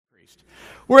preached.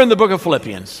 We're in the book of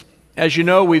Philippians. As you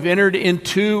know, we've entered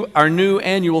into our new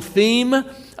annual theme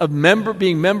of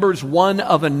being members one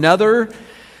of another.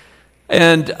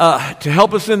 And to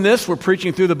help us in this, we're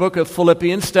preaching through the book of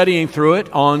Philippians, studying through it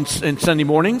in Sunday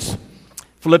mornings.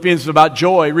 Philippians is about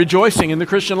joy, rejoicing in the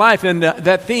Christian life. And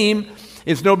that theme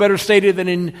is no better stated than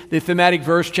in the thematic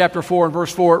verse, chapter 4 and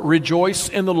verse 4, rejoice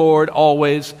in the Lord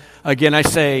always. Again, I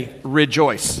say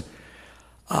rejoice.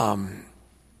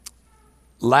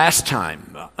 Last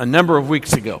time, a number of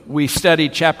weeks ago, we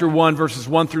studied chapter 1, verses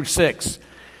 1 through 6.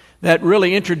 That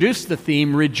really introduced the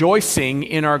theme, rejoicing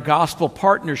in our gospel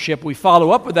partnership. We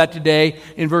follow up with that today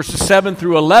in verses 7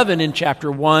 through 11 in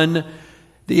chapter 1,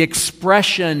 the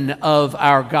expression of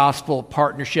our gospel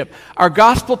partnership. Our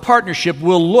gospel partnership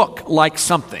will look like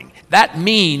something. That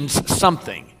means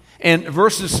something. And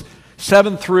verses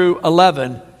 7 through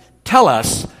 11 tell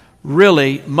us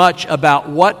really much about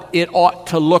what it ought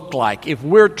to look like. If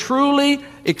we're truly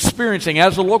experiencing,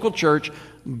 as a local church,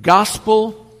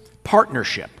 gospel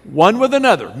partnership, one with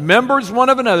another, members one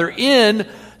of another, in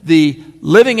the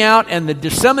living out and the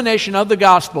dissemination of the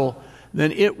gospel,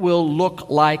 then it will look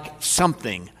like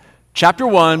something. Chapter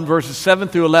 1, verses 7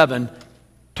 through 11,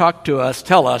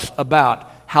 tell us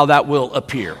about how that will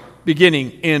appear, beginning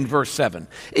in verse 7.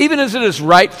 Even as it is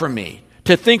right for me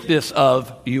to think this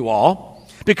of you all,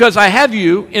 because I have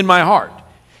you in my heart,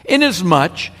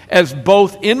 inasmuch as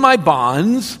both in my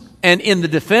bonds and in the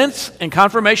defense and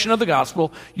confirmation of the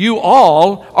gospel, you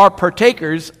all are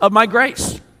partakers of my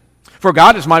grace. For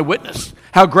God is my witness,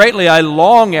 how greatly I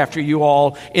long after you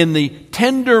all in the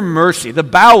tender mercy, the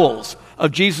bowels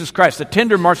of Jesus Christ, the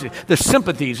tender mercy, the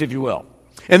sympathies, if you will.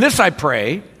 And this I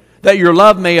pray, that your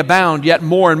love may abound yet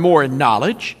more and more in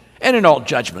knowledge and in all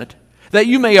judgment, that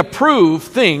you may approve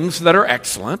things that are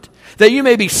excellent, that you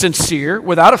may be sincere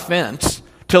without offense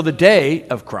till the day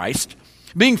of Christ,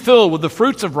 being filled with the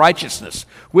fruits of righteousness,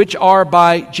 which are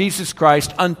by Jesus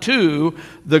Christ unto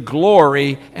the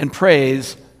glory and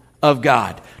praise of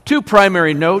God. Two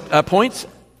primary points.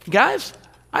 Guys,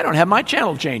 I don't have my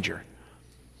channel changer.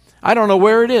 I don't know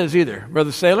where it is either.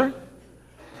 Brother Saylor?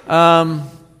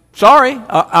 Sorry,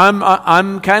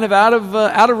 I'm kind of out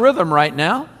of rhythm right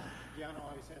now.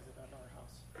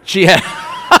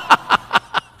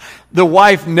 The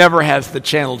wife never has the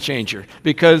channel changer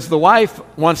because the wife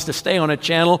wants to stay on a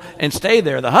channel and stay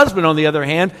there. The husband, on the other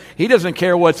hand, he doesn't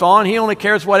care what's on. He only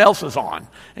cares what else is on.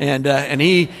 And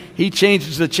he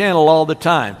changes the channel all the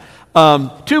time.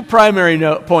 Two primary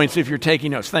points if you're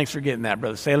taking notes. Thanks for getting that,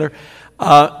 Brother Saylor.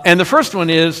 And the first one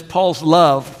is Paul's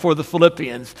love for the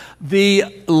Philippians.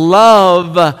 The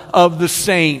love of the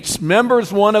saints,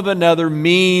 members one of another,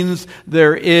 means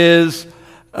there is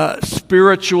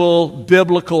spiritual,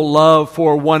 biblical love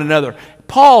for one another.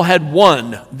 Paul had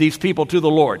won these people to the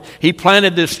Lord. He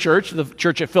planted this church, the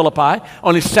church at Philippi,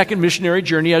 on his second missionary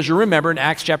journey, as you remember, in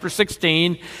Acts chapter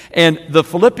 16. And the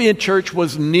Philippian church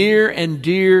was near and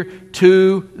dear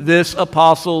to this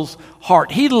apostle's heart.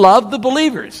 He loved the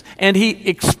believers, and he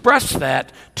expressed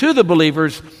that to the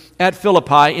believers at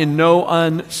Philippi in no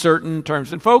uncertain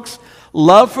terms. And folks,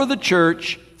 love for the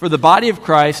church, for the body of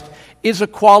Christ, is a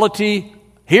quality,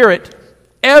 hear it,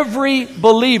 every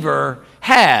believer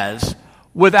has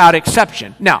without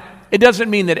exception. Now, it doesn't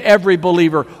mean that every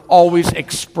believer always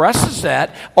expresses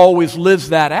that, always lives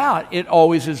that out. It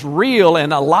always is real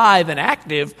and alive and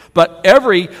active, but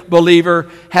every believer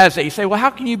has it. You say, well, how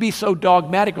can you be so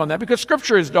dogmatic on that? Because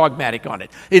Scripture is dogmatic on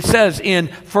it. It says in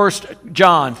 1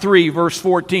 John 3, verse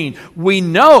 14, we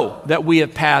know that we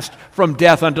have passed from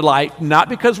death unto life, not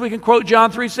because we can quote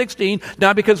John 3:16,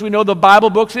 not because we know the Bible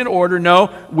books in order. No,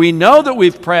 we know that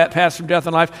we've passed from death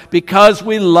unto life because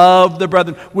we love the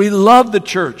brethren. We love the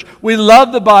church. We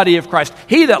love the body of Christ.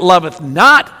 He that loveth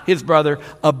not his brother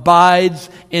abides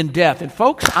in death. And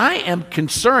folks, I am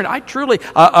concerned. I'm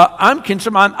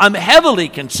concerned. I'm heavily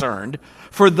concerned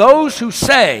for those who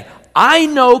say, I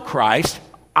know Christ,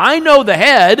 I know the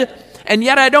head, and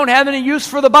yet I don't have any use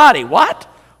for the body. What?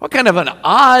 What kind of an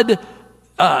odd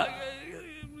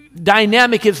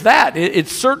dynamic is that?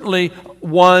 It's certainly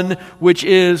one which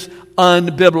is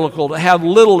unbiblical, to have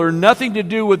little or nothing to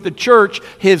do with the church,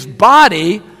 his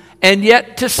body, and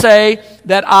yet to say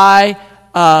that I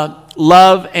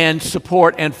love and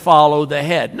support and follow the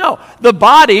head. No, the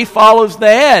body follows the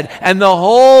head, and the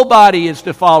whole body is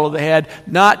to follow the head,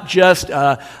 not just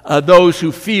those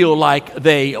who feel like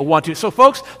they want to. So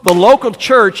folks, the local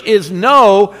church is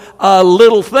no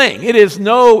little thing. It is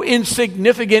no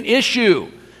insignificant issue.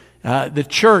 The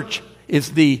church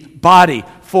is the body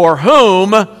for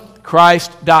whom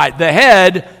Christ died. The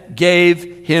head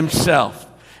gave himself.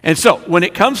 And so, when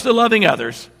it comes to loving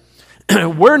others,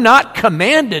 we're not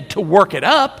commanded to work it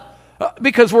up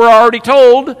because we're already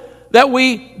told that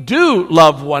we do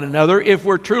love one another if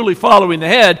we're truly following the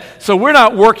head. So we're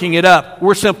not working it up.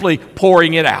 We're simply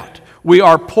pouring it out. We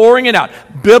are pouring it out.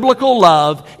 Biblical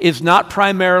love is not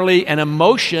primarily an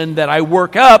emotion that I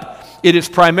work up. It is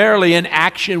primarily an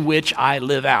action which I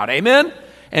live out. Amen?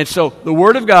 And so the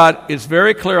Word of God is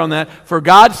very clear on that. For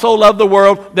God so loved the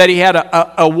world that he had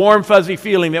a warm, fuzzy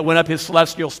feeling that went up his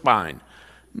celestial spine.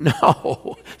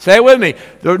 No. Say it with me.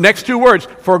 The next two words.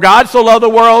 For God so loved the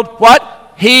world,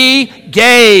 what? He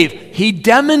gave. He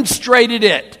demonstrated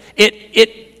it.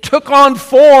 It took on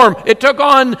form. It took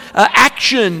on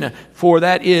action. For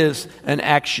that is an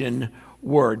action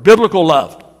word. Biblical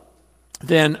love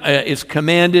then is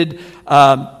commanded.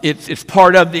 It's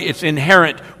part of it's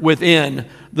inherent within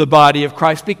the body of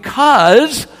Christ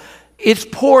because it's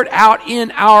poured out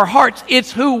in our hearts.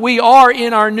 It's who we are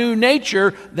in our new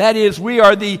nature. That is, we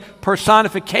are the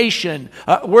personification.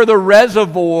 We're the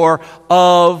reservoir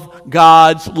of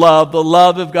God's love. The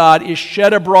love of God is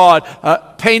shed abroad,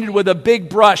 painted with a big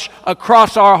brush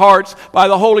across our hearts by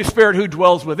the Holy Spirit who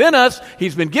dwells within us.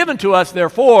 He's been given to us,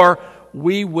 therefore,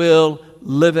 we will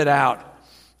live it out.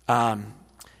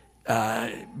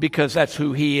 Because that's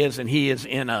who he is and he is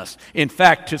in us. In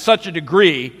fact, to such a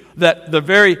degree that the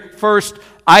very first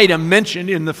item mentioned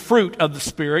in the fruit of the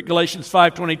Spirit, Galatians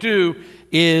 5:22,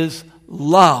 is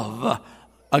love,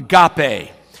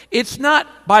 agape. It's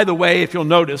not, by the way, if you'll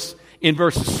notice in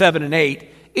verses 7 and 8,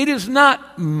 it is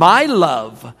not my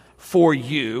love for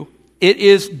you. It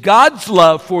is God's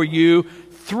love for you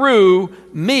through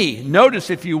me. Notice,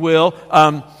 if you will,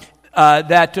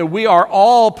 that we are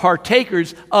all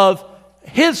partakers of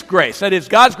his grace, that is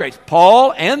God's grace.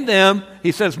 Paul and them,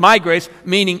 he says, my grace,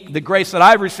 meaning the grace that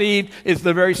I've received is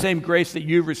the very same grace that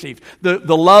you've received.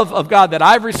 The love of God that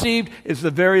I've received is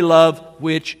the very love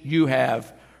which you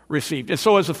have received. And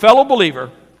so as a fellow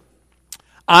believer,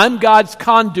 I'm God's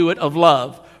conduit of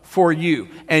love for you,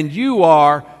 and you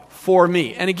are for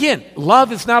me. And again,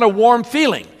 love is not a warm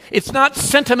feeling. It's not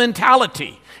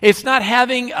sentimentality. It's not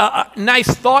having nice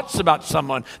thoughts about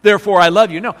someone, therefore I love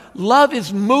you. No, love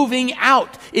is moving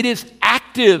out. It is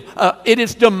active. It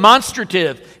is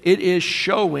demonstrative. It is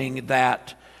showing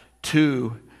that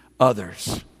to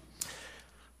others.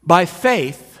 By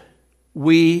faith,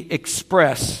 we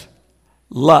express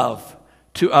love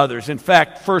to others. In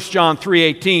fact, 1 John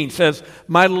 3:18 says,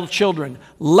 my little children,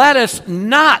 let us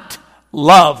not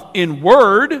love in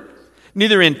word,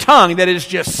 neither in tongue, that is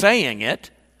just saying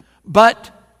it, but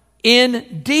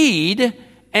in deed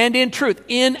and in truth,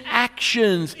 in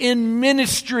actions, in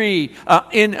ministry,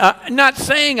 in not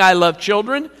saying I love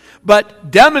children, but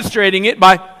demonstrating it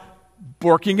by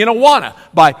working in Awana,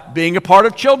 by being a part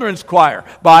of children's choir,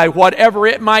 by whatever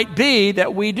it might be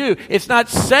that we do. It's not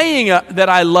saying that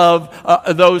I love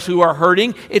those who are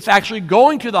hurting. It's actually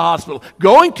going to the hospital,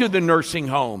 going to the nursing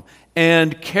home,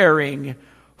 and caring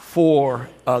for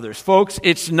others. Folks,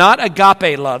 it's not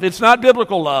agape love. It's not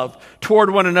biblical love toward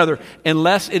one another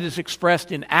unless it is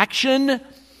expressed in action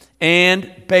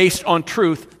and based on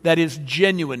truth that is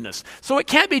genuineness. So it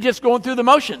can't be just going through the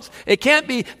motions. It can't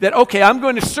be that, okay, I'm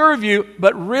going to serve you,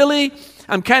 but really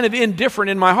I'm kind of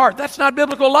indifferent in my heart. That's not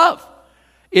biblical love.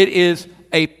 It is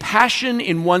a passion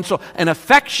in one's soul, an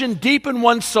affection deep in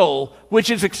one's soul, which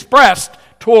is expressed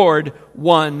toward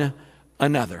one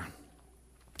another.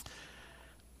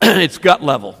 It's gut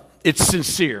level, it's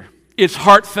sincere, it's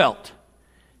heartfelt,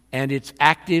 and it's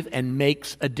active and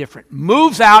makes a difference.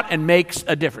 Moves out and makes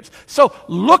a difference. So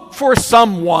look for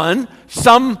someone,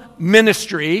 some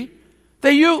ministry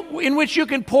in which you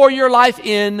can pour your life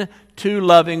in to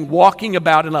loving, walking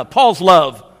about in love. Paul's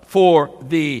love for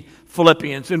the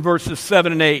Philippians in verses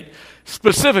 7 and 8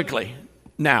 specifically.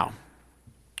 Now,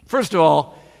 first of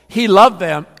all, he loved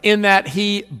them in that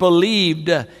he believed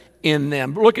in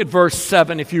them. Look at verse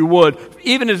 7 if you would.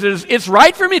 Even as it's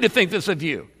right for me to think this of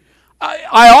you.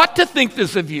 I ought to think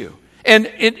this of you. And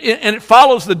it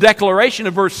follows the declaration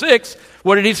of verse 6.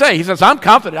 What did he say? He says, I'm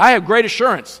confident, I have great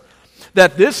assurance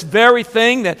that this very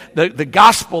thing, that the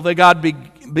gospel that God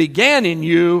began in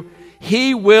you,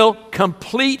 he will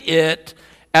complete it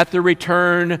at the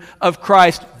return of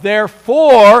Christ.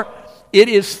 Therefore, it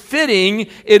is fitting,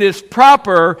 it is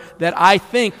proper that I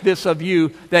think this of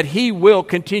you, that he will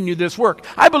continue this work.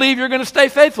 I believe you're going to stay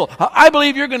faithful. I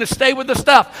believe you're going to stay with the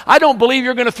stuff. I don't believe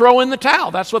you're going to throw in the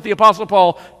towel. That's what the Apostle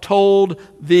Paul told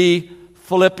the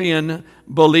Philippian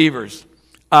believers.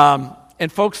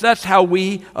 And folks, that's how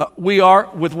we are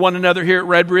with one another here at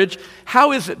Redbridge.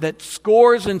 How is it that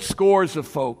scores and scores of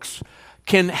folks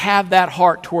can have that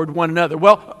heart toward one another?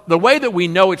 Well, the way that we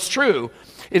know it's true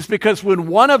It's because when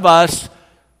one of us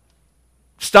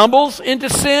stumbles into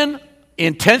sin,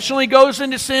 intentionally goes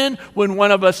into sin, when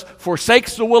one of us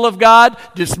forsakes the will of God,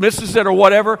 dismisses it or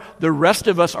whatever, the rest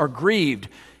of us are grieved.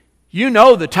 You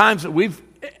know the times that we've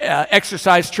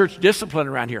exercised church discipline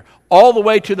around here, all the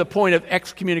way to the point of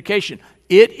excommunication.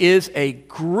 It is a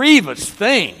grievous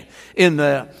thing in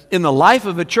the life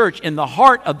of a church, in the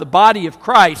heart of the body of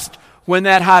Christ, when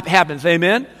that happens.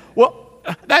 Amen? Well,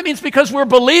 that means because we're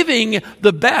believing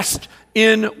the best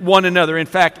in one another. In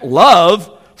fact,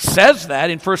 love says that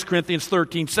in 1 Corinthians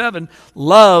 13:7.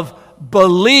 Love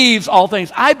believes all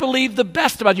things. I believe the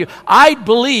best about you. I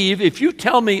believe if you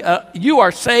tell me you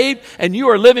are saved and you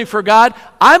are living for God,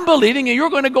 I'm believing and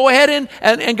you're going to go ahead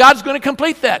and God's going to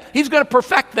complete that. He's going to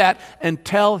perfect that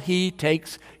until He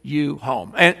takes you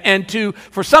home. And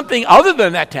for something other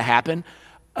than that to happen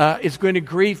is going to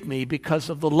grieve me because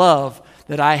of the love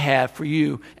that I have for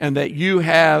you and that you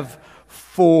have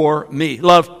for me.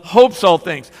 Love hopes all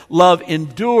things. Love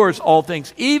endures all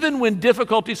things, even when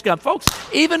difficulties come. Folks,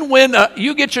 even when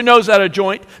you get your nose out of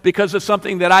joint because of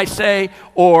something that I say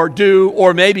or do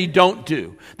or maybe don't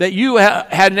do, that you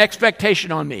had an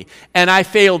expectation on me and I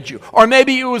failed you. Or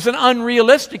maybe it was an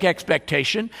unrealistic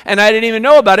expectation and I didn't even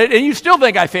know about it and you still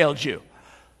think I failed you.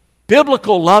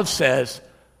 Biblical love says,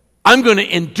 I'm going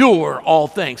to endure all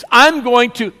things. I'm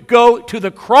going to go to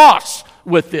the cross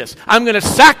with this. I'm going to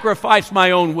sacrifice my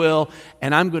own will,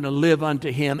 and I'm going to live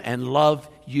unto Him and love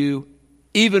you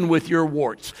even with your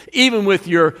warts, even with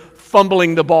your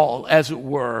fumbling the ball, as it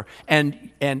were.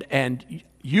 And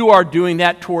you are doing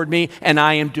that toward me, and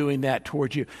I am doing that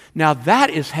toward you. Now that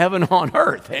is heaven on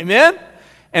earth. Amen?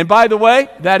 And by the way,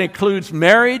 that includes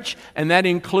marriage, and that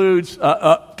includes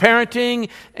parenting,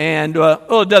 and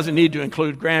it doesn't need to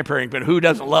include grandparenting, but who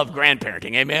doesn't love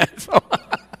grandparenting? Amen?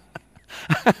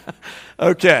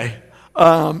 Okay.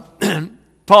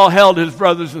 Paul held his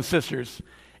brothers and sisters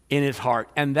in his heart,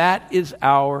 and that is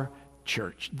our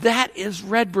church. That is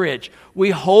Redbridge. We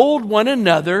hold one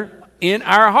another in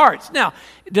our hearts. Now,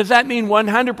 does that mean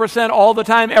 100% all the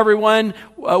time, everyone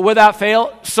without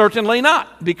fail? Certainly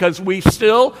not, because we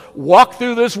still walk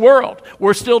through this world.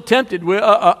 We're still tempted.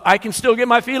 I can still get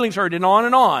my feelings hurt and on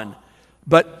and on.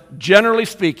 But generally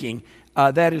speaking,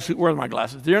 that is, where are my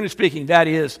glasses? Generally speaking, that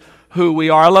is who we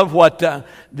are. I love what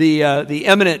the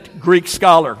eminent Greek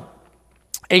scholar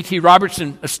A.T.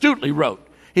 Robertson astutely wrote.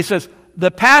 He says, the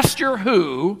pastor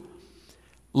who,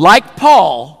 like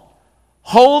Paul,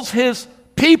 holds his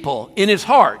people in his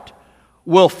heart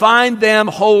will find them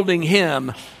holding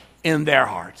him in their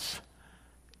hearts.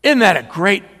 Isn't that a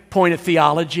great point of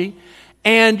theology?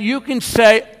 And you can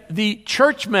say the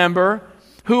church member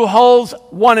who holds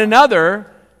one another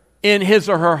in his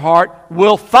or her heart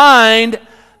will find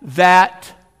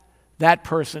that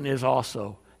person is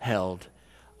also held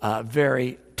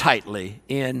very tightly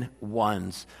in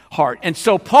one's heart. And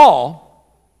so Paul,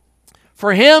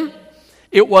 for him,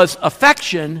 it was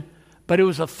affection, but it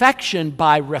was affection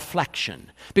by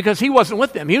reflection, because he wasn't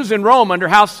with them. He was in Rome under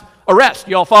house arrest.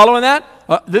 You all following that?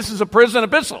 This is a prison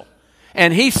epistle.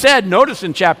 And he said, notice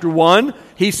in chapter 1,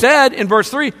 he said in verse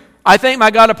 3, I thank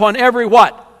my God upon every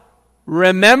what?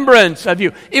 Remembrance of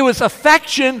you. It was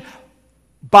affection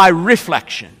by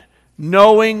reflection,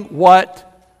 knowing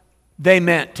what they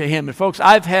meant to him. And folks,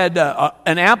 I've had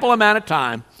an ample amount of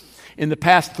time in the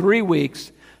past 3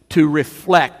 weeks to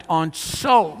reflect on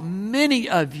so many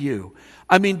of you.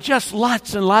 I mean, just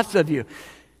lots and lots of you.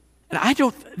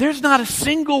 And there's not a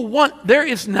single one, there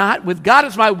is not, with God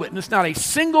as my witness, not a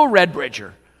single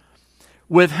Redbridger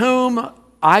with whom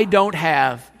I don't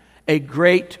have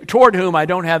toward whom I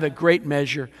don't have a great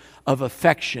measure of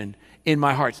affection in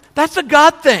my heart. That's a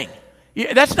God thing.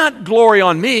 That's not glory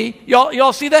on me.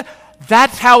 Y'all see that?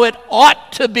 That's how it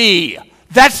ought to be.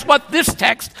 That's what this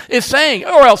text is saying.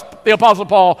 Or else the Apostle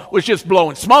Paul was just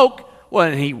blowing smoke. Well,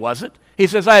 and he wasn't. He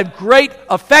says, I have great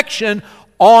affection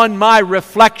on my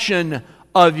reflection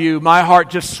of you. My heart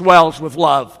just swells with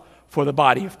love for the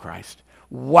body of Christ.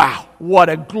 Wow, what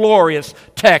a glorious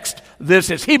text this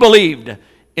is. He believed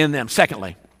in them.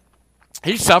 Secondly,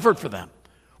 he suffered for them.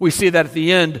 We see that at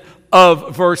the end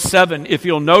of verse 7. If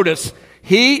you'll notice,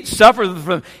 he suffered for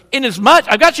them. Inasmuch,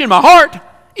 I got you in my heart,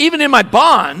 even in my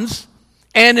bonds,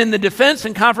 and in the defense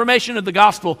and confirmation of the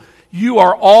gospel, you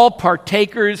are all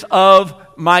partakers of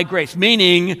my grace.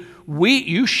 Meaning,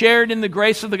 you shared in the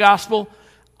grace of the gospel.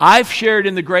 I've shared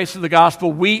in the grace of the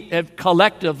gospel. We have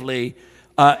collectively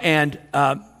and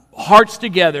hearts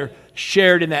together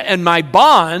shared in that. And my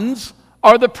bonds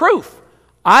are the proof.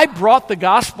 I brought the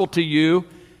gospel to you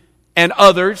and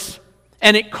others,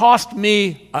 and it cost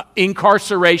me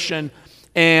incarceration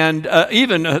And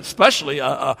even especially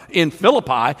in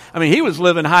Philippi, I mean, he was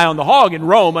living high on the hog in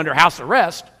Rome under house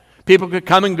arrest. People could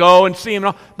come and go and see him.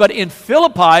 And all. But in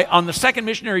Philippi, on the second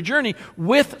missionary journey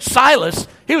with Silas,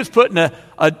 he was put in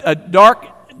a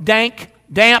dark, dank,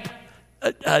 damp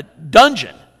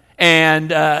dungeon.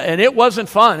 And it wasn't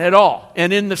fun at all.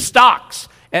 And in the stocks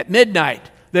at midnight,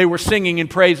 they were singing and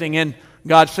praising, and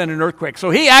God sent an earthquake. So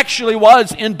he actually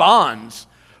was in bonds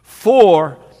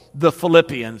for the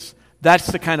Philippians. That's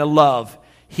the kind of love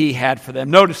he had for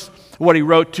them. Notice what he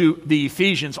wrote to the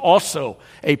Ephesians, also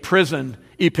a prison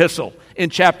epistle. In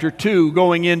chapter 2,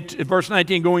 going into verse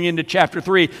 19, going into chapter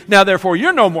 3. Now, therefore,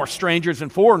 you're no more strangers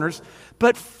and foreigners,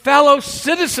 but fellow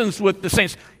citizens with the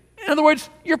saints. In other words,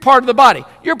 you're part of the body.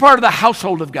 You're part of the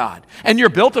household of God. And you're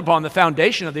built upon the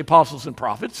foundation of the apostles and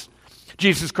prophets,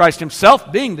 Jesus Christ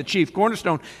himself being the chief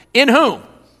cornerstone, in whom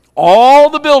all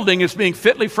the building is being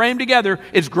fitly framed together,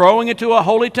 is growing into a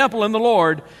holy temple in the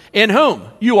Lord, in whom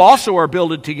you also are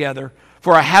builded together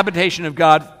for a habitation of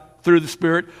God through the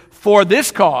Spirit. For this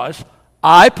cause,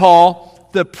 I, Paul,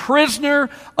 the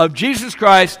prisoner of Jesus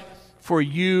Christ, for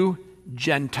you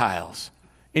Gentiles.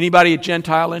 Anybody a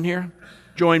Gentile in here?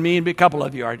 Join me, and a couple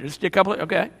of you are. Just a couple,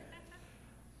 okay.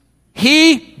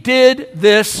 He did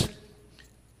this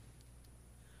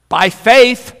by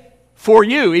faith for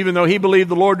you, even though he believed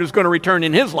the Lord was going to return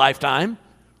in his lifetime.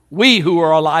 We who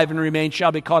are alive and remain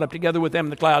shall be caught up together with them in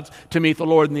the clouds to meet the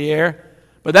Lord in the air.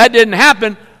 But that didn't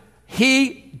happen.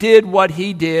 He did what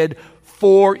he did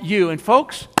for you. And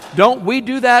folks, don't we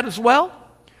do that as well?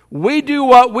 We do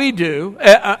what we do.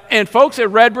 And folks at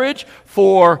Redbridge,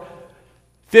 for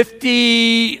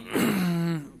 50,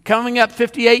 coming up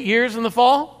 58 years in the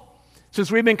fall, since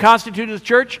we've been constituted as a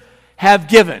church, have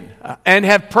given and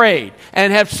have prayed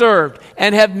and have served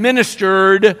and have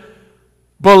ministered,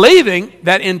 believing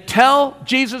that until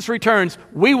Jesus returns,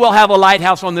 we will have a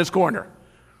lighthouse on this corner.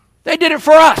 They did it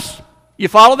for us. You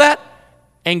follow that?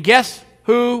 And guess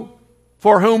who,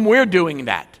 for whom we're doing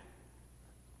that?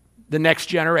 The next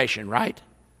generation, right?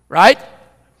 Right?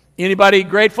 Anybody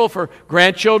grateful for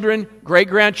grandchildren,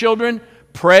 great-grandchildren?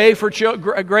 Pray for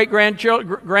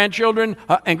great-grandchildren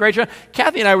and great-children.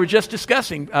 Kathy and I were just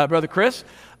discussing, Brother Chris,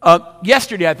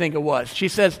 yesterday I think it was. She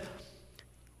says,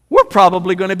 we're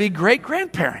probably going to be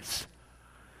great-grandparents.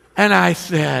 And I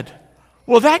said,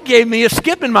 well, that gave me a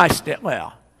skip in my step.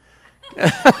 Well,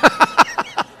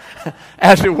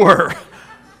 as it were.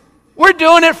 We're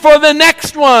doing it for the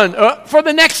next one, for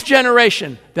the next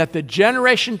generation, that the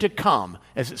generation to come,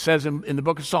 as it says in the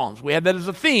book of Psalms. We had that as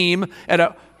a theme at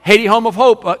a Haiti Home of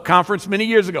Hope conference many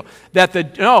years ago. That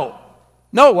it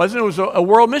wasn't. It was a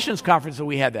World Missions Conference that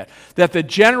we had that the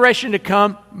generation to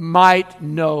come might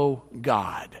know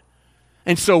God.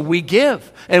 And so we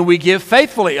give, and we give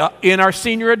faithfully in our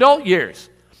senior adult years.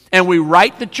 And we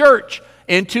write the church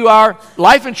into our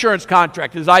life insurance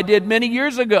contract, as I did many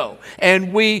years ago.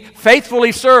 And we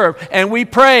faithfully serve, and we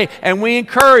pray, and we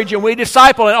encourage, and we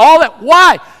disciple, and all that.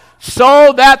 Why?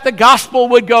 So that the gospel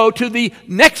would go to the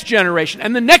next generation,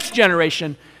 and the next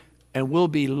generation, and we'll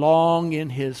be long in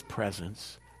his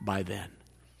presence by then.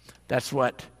 That's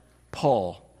what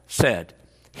Paul said.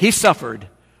 He suffered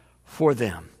for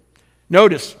them.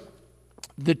 Notice,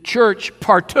 the church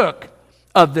partook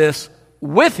of this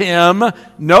with him.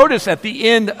 Notice at the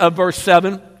end of verse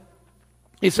 7,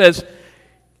 he says,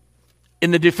 in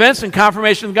the defense and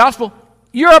confirmation of the gospel,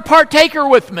 you're a partaker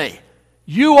with me.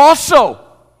 You also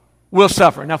will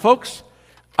suffer. Now, folks,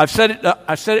 I've said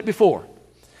it before.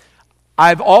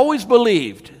 I've always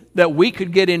believed that we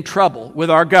could get in trouble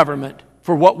with our government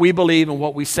for what we believe and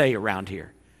what we say around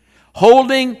here.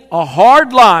 Holding a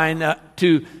hard line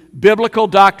to biblical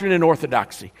doctrine and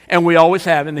orthodoxy. And we always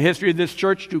have in the history of this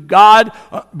church. To God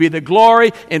be the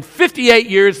glory. In 58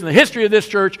 years in the history of this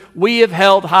church, we have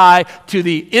held high to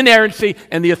the inerrancy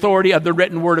and the authority of the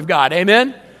written word of God.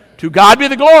 Amen? To God be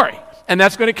the glory. And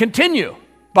that's going to continue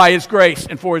by his grace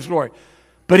and for his glory.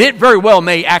 But it very well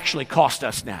may actually cost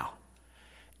us now.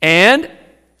 And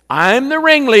I'm the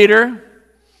ringleader,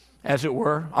 as it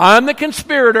were. I'm the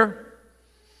conspirator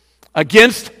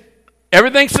against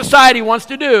everything society wants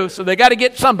to do, so they got to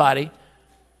get somebody.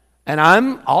 And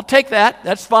I'll take that.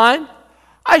 That's fine.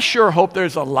 I sure hope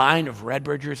there's a line of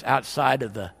Redbridgers outside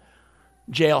of the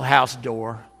jailhouse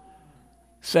door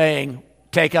saying,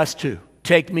 take us too.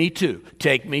 Take me too.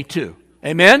 Take me too.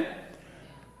 Amen?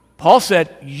 Paul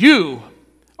said, you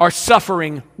are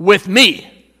suffering with me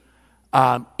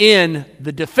in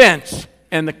the defense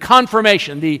and the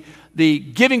confirmation, the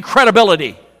giving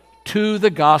credibility to the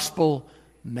gospel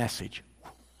message.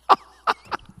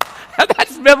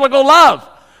 That's biblical love.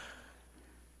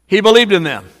 He believed in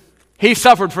them. He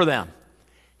suffered for them.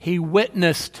 He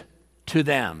witnessed to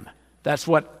them. That's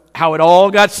how it all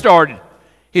got started.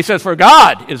 He says, for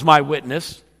God is my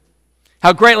witness,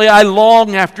 how greatly I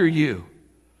long after you.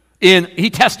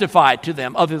 He testified to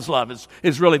them of his love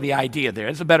is really the idea there.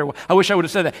 It's a better way. I wish I would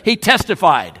have said that. He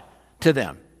testified to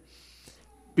them.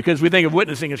 Because we think of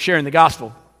witnessing as sharing the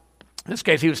gospel. In this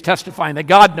case, he was testifying that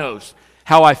God knows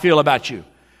how I feel about you.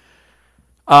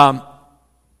 The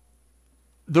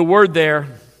word there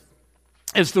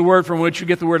is the word from which you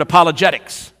get the word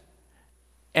apologetics.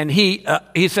 And he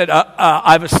said,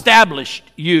 I've established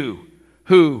you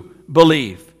who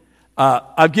believe.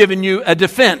 I've given you a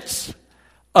defense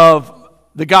of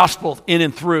the gospel in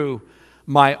and through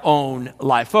my own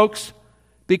life. Folks,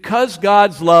 because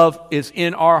God's love is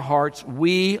in our hearts,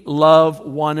 we love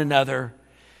one another.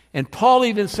 And Paul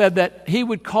even said that he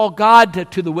would call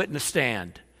God to the witness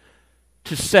stand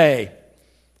to say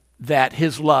that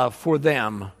his love for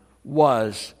them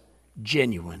was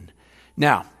genuine.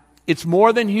 Now, it's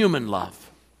more than human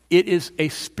love. It is a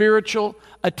spiritual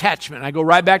attachment. I go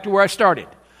right back to where I started.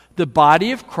 The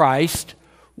body of Christ,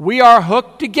 we are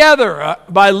hooked together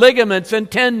by ligaments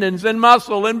and tendons and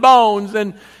muscle and bones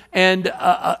and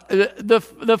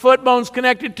the foot bone's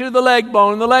connected to the leg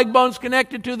bone's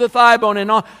connected to the thigh bone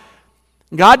and all.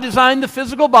 God designed the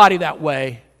physical body that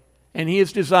way, and he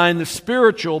has designed the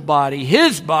spiritual body,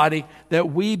 his body,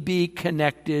 that we be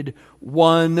connected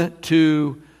one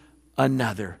to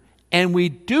another. And we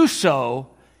do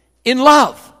so in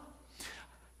love.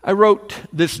 I wrote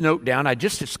this note down. I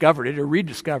just discovered it or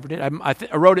rediscovered it.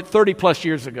 I wrote it 30 plus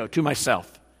years ago to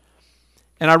myself.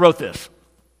 And I wrote this.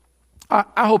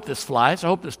 I hope this flies. I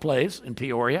hope this plays in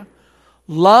Peoria.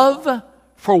 Love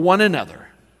for one another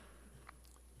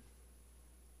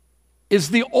is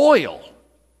the oil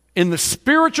in the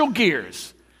spiritual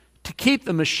gears to keep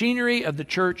the machinery of the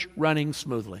church running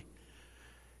smoothly.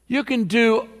 You can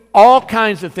do all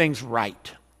kinds of things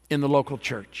right in the local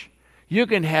church. You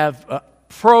can have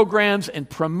programs and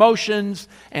promotions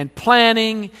and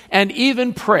planning and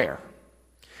even prayer.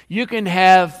 You can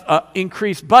have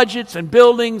increased budgets and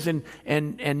buildings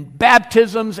and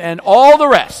baptisms and all the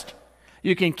rest.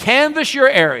 You can canvass your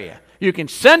area. You can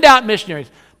send out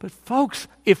missionaries. But folks,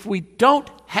 if we don't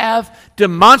have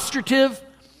demonstrative,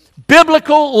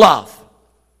 biblical love,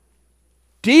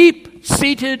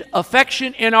 deep-seated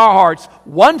affection in our hearts,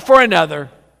 one for another,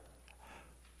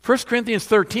 1 Corinthians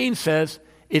 13 says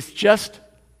it's just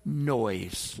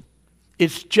noise.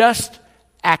 It's just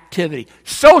activity.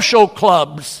 Social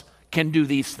clubs can do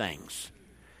these things.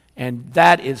 And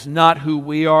that is not who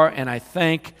we are, and I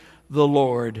thank the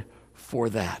Lord for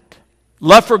that.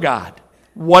 Love for God,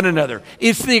 one another.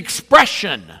 It's the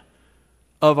expression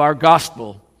of our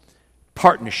gospel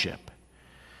partnership.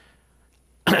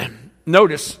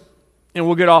 Notice, and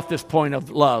we'll get off this point of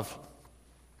love.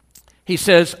 He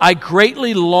says, I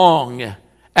greatly long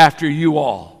after you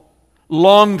all.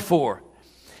 Longed for.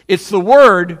 It's the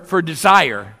word for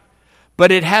desire,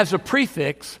 but it has a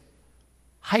prefix,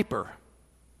 hyper.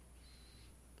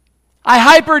 I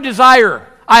hyper desire.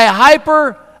 I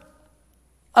hyper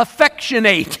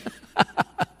affectionate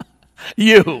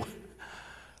you.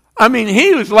 I mean,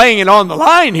 he was laying it on the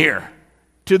line here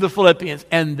to the Philippians,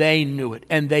 and they knew it,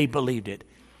 and they believed it.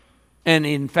 And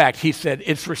in fact, he said,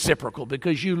 it's reciprocal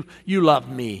because you love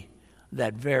me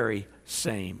that very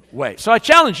same way. So I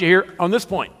challenge you here on this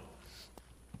point.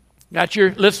 Got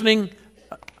your listening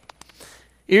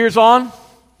ears on?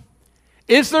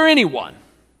 Is there anyone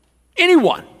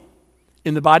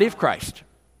in the body of Christ,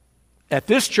 at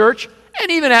this church,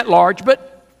 and even at large,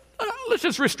 but let's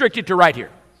just restrict it to right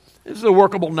here. This is a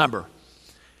workable number.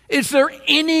 Is there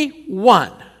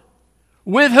anyone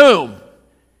with whom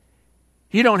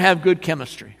you don't have good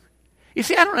chemistry? You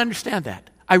see, I don't understand that.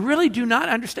 I really do not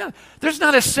understand. There's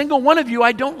not a single one of you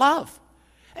I don't love.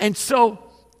 And so,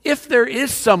 if there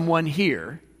is someone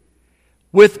here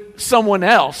with someone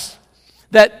else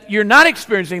that you're not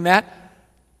experiencing that,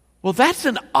 well, that's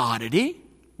an oddity,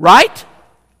 right?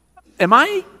 Am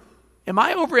I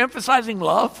overemphasizing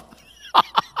love?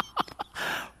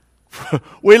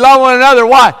 We love one another.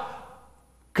 Why?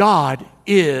 God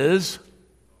is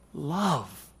love.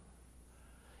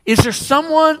 Is there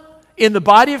someone in the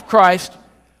body of Christ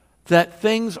that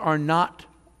things are not,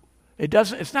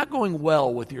 it's not going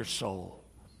well with your soul?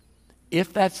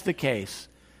 If that's the case,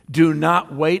 do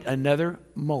not wait another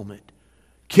moment.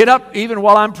 Get up even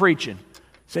while I'm preaching.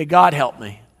 Say, God, help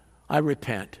me. I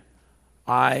repent.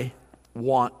 I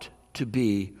want to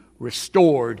be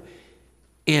restored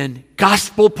in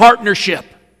gospel partnership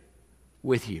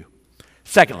with you.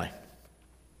 Secondly,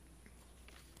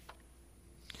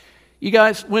 you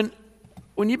guys, when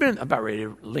when you've been about ready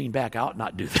to lean back out,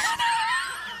 not do that.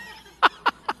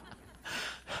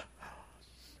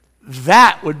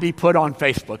 That would be put on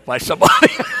Facebook by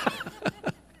somebody.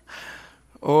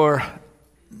 Or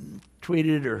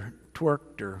tweeted or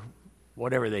twerked or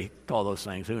whatever they call those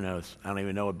things. Who knows? I don't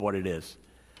even know what it is.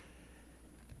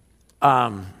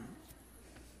 I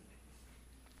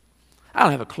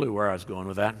don't have a clue where I was going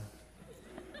with that.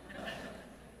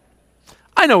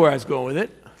 I know where I was going with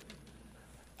it.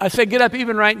 I said, get up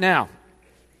even right now.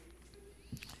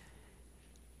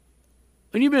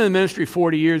 When you've been in the ministry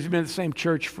 40 years, you've been in the same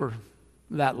church for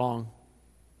that long.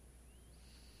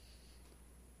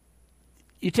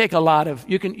 You take a lot of,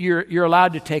 you're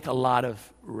allowed to take a lot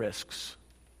of risks.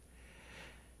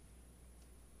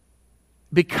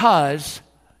 Because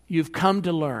you've come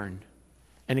to learn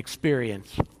and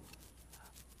experience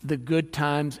the good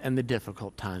times and the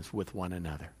difficult times with one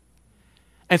another.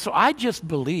 And so I just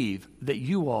believe that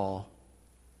you all,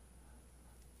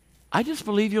 I just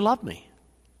believe you love me.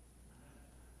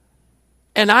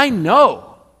 And I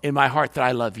know in my heart that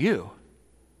I love you.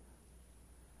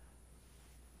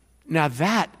 Now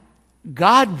that,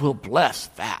 God will bless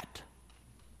that.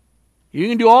 You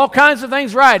can do all kinds of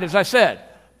things right, as I said.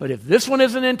 But if this one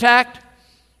isn't intact,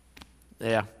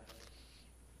 yeah,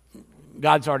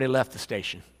 God's already left the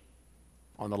station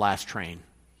on the last train.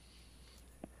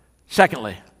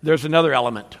 Secondly, there's another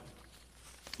element.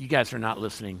 You guys are not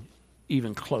listening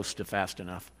even close to fast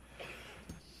enough.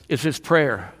 It's his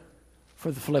prayer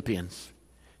for the Philippians.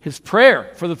 His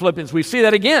prayer for the Philippians. We see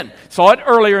that again. Saw it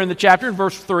earlier in the chapter in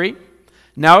verse 3.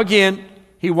 Now again,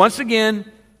 he once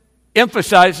again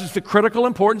emphasizes the critical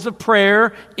importance of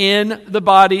prayer in the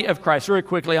body of Christ. Very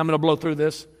quickly, I'm going to blow through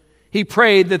this. He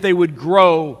prayed that they would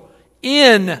grow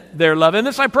in their love. And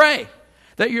this I pray.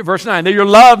 Verse 9, that your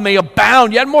love may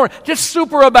abound yet more, just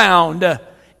superabound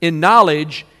in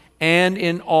knowledge and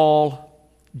in all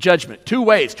judgment. Two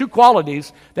ways, two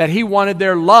qualities that he wanted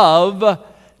their love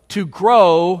to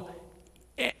grow,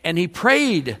 and he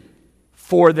prayed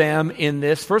for them in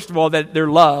this. First of all, that their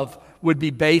love would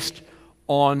be based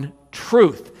on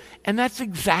truth. And that's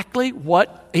exactly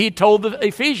what he told the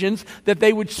Ephesians, that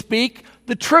they would speak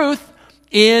the truth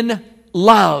in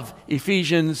love.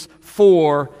 Ephesians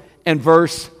 4 and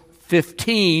verse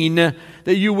 15,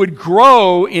 that you would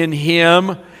grow in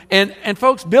him. And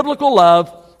folks, biblical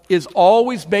love is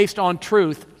always based on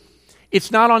truth.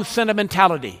 It's not on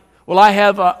sentimentality. Well, I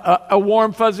have a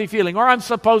warm, fuzzy feeling, or I'm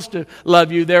supposed to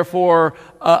love you, therefore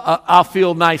I'll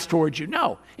feel nice towards you.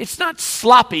 No, it's not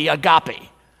sloppy agape.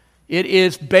 It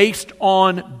is based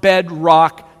on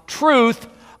bedrock truth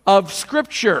of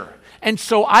Scripture. And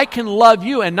so I can love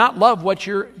you and not love what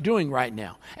you're doing right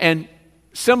now. And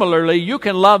similarly, you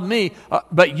can love me,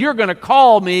 but you're going to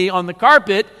call me on the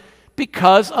carpet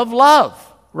because of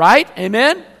love, right?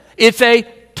 Amen? It's a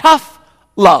tough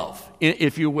love,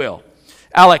 if you will.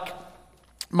 Alec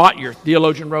Motyer,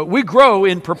 theologian, wrote, we grow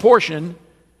in proportion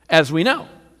as we know.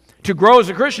 To grow as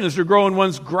a Christian is to grow in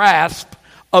one's grasp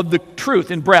of the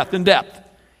truth in breadth and depth.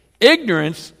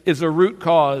 Ignorance is a root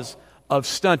cause of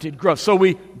stunted growth. So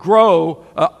we grow,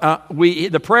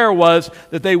 the prayer was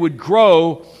that they would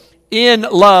grow in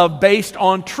love based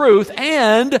on truth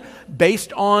and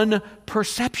based on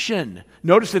perception.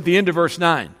 Notice at the end of verse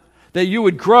 9, that you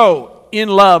would grow in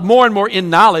love, more and more in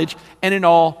knowledge and in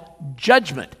all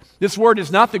judgment. This word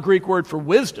is not the Greek word for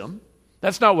wisdom.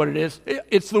 That's not what it is.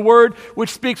 It's the word which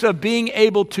speaks of being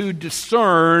able to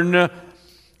discern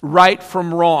right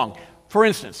from wrong. For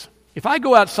instance, if I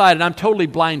go outside and I'm totally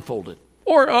blindfolded,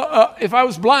 or if I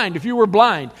was blind, if you were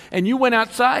blind, and you went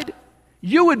outside,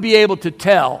 you would be able to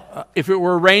tell if it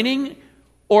were raining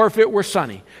or if it were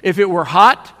sunny, if it were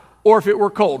hot or if it were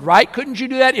cold, right? Couldn't you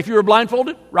do that if you were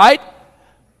blindfolded, right?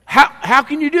 How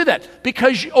can you do that?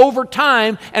 Because over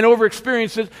time and over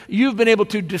experiences, you've been able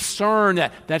to discern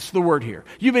that. That's the word here.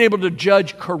 You've been able to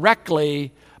judge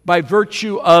correctly by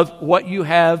virtue of what you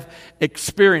have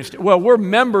experienced. Well, we're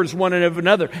members one of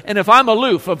another. And if I'm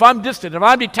aloof, if I'm distant, if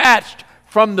I'm detached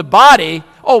from the body,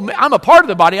 I'm a part of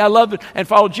the body. I love it and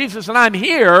follow Jesus, and I'm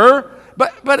here.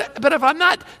 But if I'm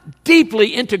not deeply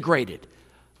integrated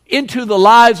into the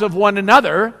lives of one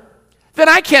another, then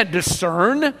I can't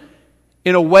discern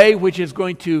in a way which is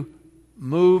going to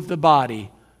move the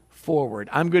body forward.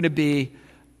 I'm going to be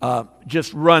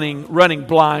just running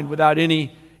blind without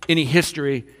any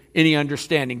history, any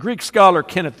understanding. Greek scholar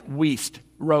Kenneth Wuest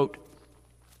wrote,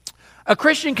 a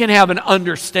Christian can have an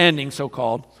understanding,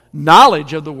 so-called,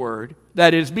 knowledge of the Word,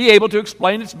 that is, be able to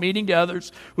explain its meaning to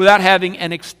others without having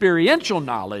an experiential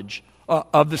knowledge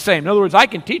of the same. In other words, I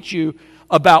can teach you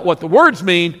about what the words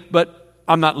mean, but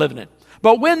I'm not living it.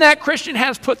 But when that Christian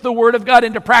has put the Word of God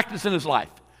into practice in his life,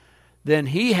 then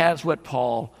he has what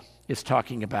Paul is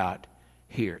talking about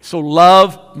here. So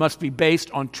love must be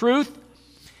based on truth,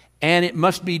 and it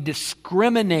must be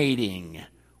discriminating.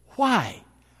 Why?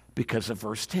 Because of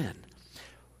verse 10.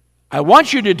 I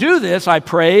want you to do this, I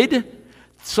prayed,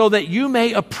 so that you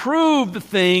may approve the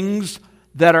things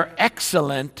that are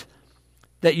excellent,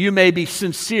 that you may be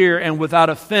sincere and without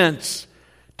offense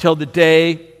till the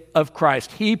day of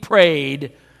Christ. He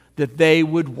prayed that they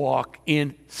would walk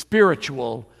in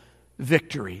spiritual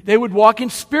victory. They would walk in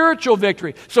spiritual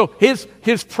victory. So his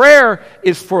prayer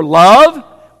is for love,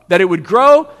 that it would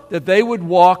grow, that they would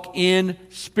walk in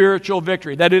spiritual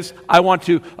victory. That is, I want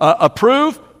to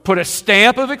approve, put a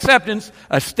stamp of acceptance,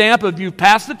 a stamp of you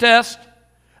passed the test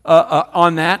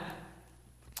on that.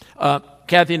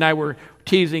 Kathy and I were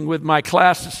teasing with my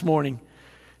class this morning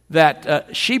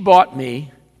that she bought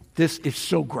me, this is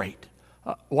so great.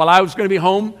 While I was going to be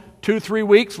home 2-3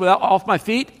 weeks off my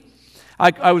feet,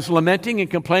 I was lamenting and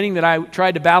complaining that I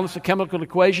tried to balance a chemical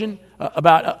equation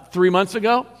about 3 months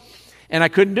ago, and I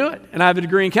couldn't do it. And I have a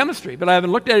degree in chemistry, but I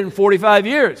haven't looked at it in 45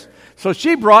 years. So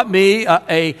she brought me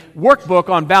a workbook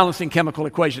on balancing chemical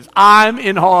equations. I'm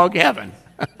in hog heaven.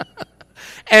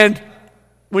 And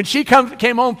when she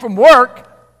came home from work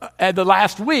the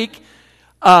last week,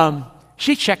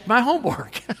 she checked my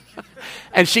homework.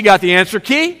 And she got the answer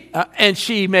key, and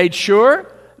she made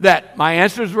sure that my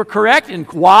answers were correct, and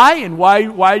why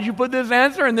did you put this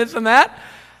answer, and this and that.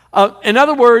 In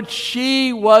other words,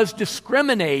 she was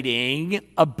discriminating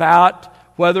about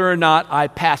whether or not I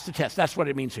passed the test. That's what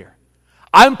it means here.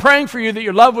 I'm praying for you that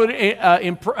your love would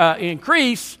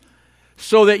increase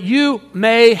so that you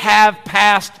may have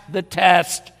passed the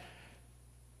test,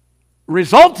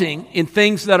 resulting in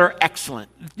things that are excellent,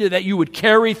 that you would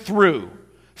carry through,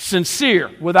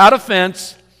 sincere, without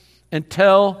offense,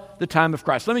 until the time of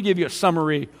Christ. Let me give you a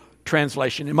summary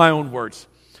translation in my own words.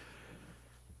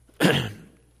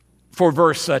 For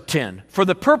verse 10. For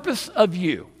the purpose of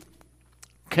you,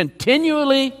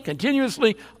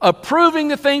 continuously approving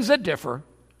the things that differ.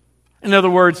 In other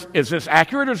words, is this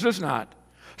accurate or is this not?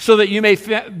 So that you may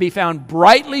be found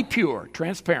brightly pure,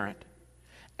 transparent,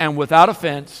 and without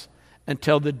offense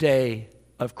until the day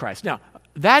of Christ. Now,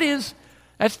 that's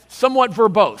somewhat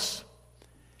verbose.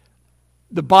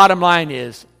 The bottom line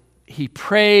is, he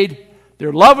prayed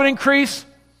their love would increase,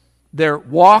 their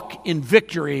walk in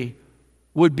victory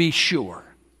would be sure,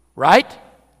 right?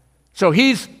 So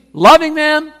he's loving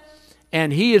them,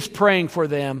 and he is praying for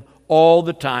them all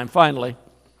the time. Finally,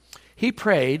 he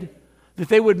prayed that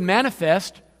they would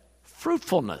manifest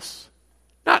fruitfulness.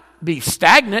 Not be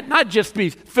stagnant, not just be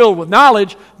filled with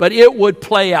knowledge, but it would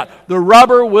play out. The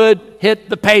rubber would hit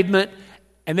the pavement,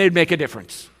 and they'd make a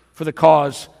difference for the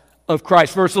cause of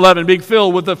Christ. Verse 11, being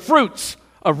filled with the fruits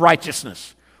of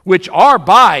righteousness, which are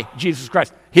by Jesus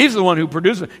Christ. He's the one who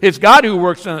produces it. It's God who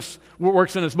works in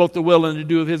us both the will and to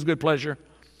do of his good pleasure,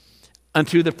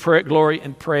 unto the glory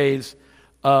and praise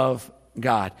of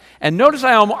God. And notice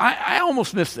I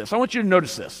almost missed this. I want you to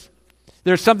notice this.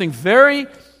 There's something very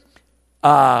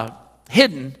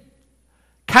hidden,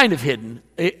 kind of hidden.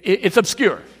 It's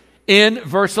obscure in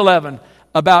verse 11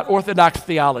 about Orthodox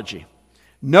theology.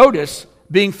 Notice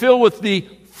being filled with the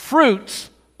fruits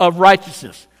of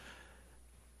righteousness.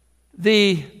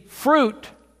 The fruit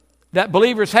that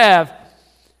believers have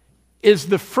is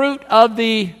the fruit of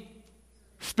the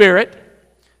Spirit.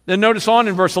 Then notice on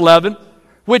in verse 11,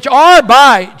 which are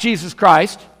by Jesus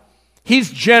Christ.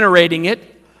 He's generating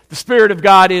it. The Spirit of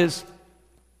God is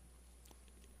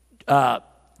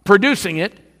producing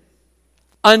it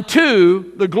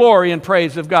unto the glory and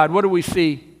praise of God. What do we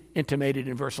see intimated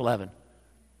in verse 11?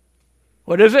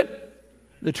 What is it?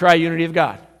 The triunity of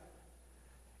God.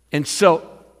 And so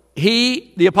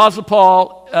the Apostle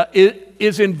Paul,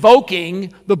 is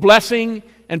invoking the blessing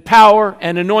and power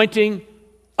and anointing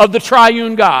of the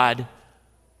triune God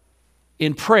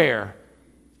in prayer.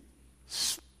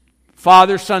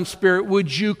 Father, Son, Spirit,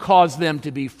 would you cause them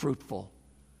to be fruitful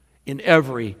in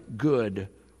every good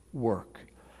work?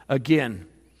 Again,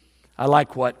 I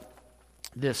like what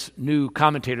this new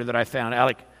commentator that I found,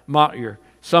 Alec Motyer,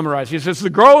 summarized. He says, the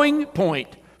growing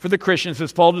point for the Christians,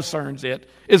 as Paul discerns it,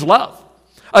 is love.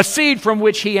 A seed from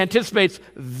which he anticipates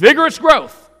vigorous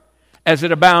growth as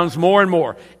it abounds more and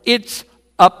more. Its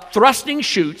upthrusting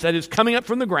shoots, that is coming up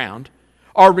from the ground,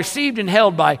 are received and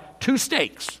held by two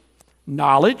stakes,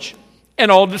 knowledge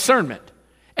and all discernment.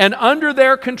 And under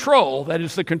their control, that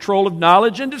is the control of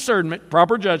knowledge and discernment,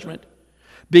 proper judgment,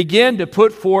 begin to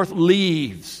put forth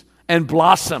leaves and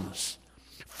blossoms.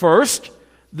 First,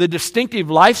 the distinctive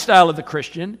lifestyle of the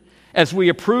Christian, as we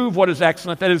approve what is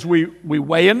excellent, that is, we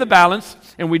weigh in the balance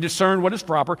and we discern what is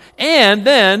proper, and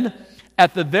then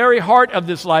at the very heart of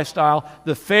this lifestyle,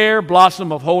 the fair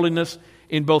blossom of holiness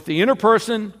in both the inner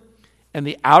person and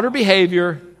the outer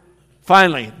behavior.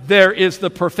 Finally, there is the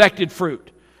perfected fruit,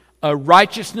 a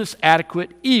righteousness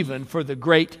adequate even for the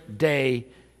great day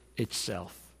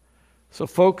itself. So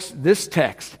folks, this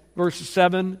text, verses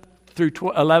 7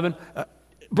 through 11,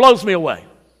 blows me away.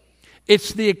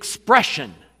 It's the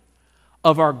expression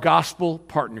of our gospel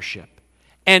partnership.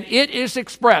 And it is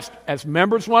expressed as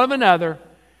members one of another,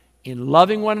 in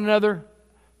loving one another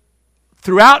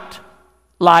throughout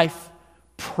life,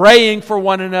 praying for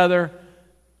one another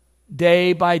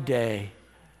day by day.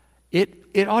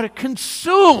 It ought to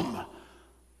consume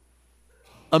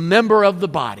a member of the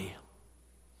body.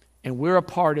 And we're a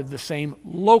part of the same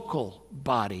local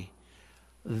body.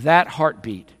 That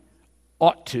heartbeat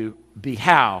ought to be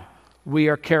how we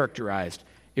are characterized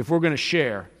if we're going to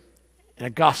share in a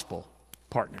gospel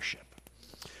partnership.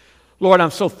 Lord,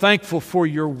 I'm so thankful for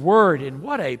your word, and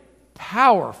what a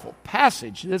powerful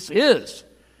passage this is.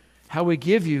 How we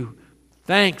give you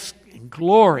thanks and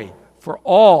glory for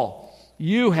all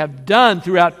you have done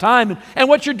throughout time and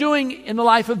what you're doing in the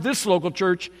life of this local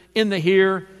church in the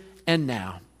here and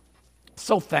now.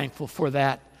 So thankful for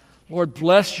that. Lord,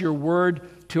 bless your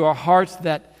word to our hearts,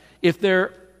 that if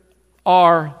there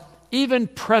are even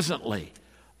presently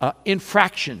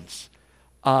infractions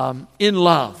in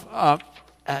love,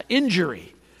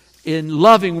 injury in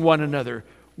loving one another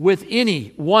with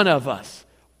any one of us,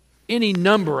 any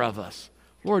number of us,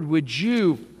 Lord, would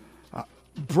you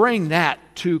bring that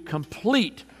to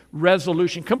complete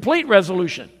resolution,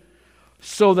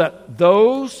 so that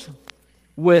those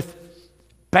with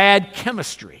bad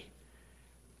chemistry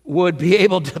would be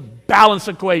able to balance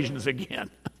equations again,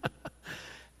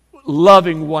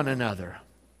 loving one another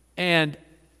and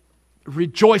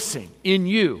rejoicing in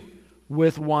you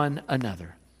with one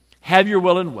another. Have your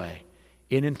will and way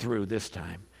in and through this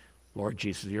time. Lord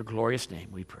Jesus, in your glorious name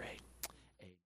we pray.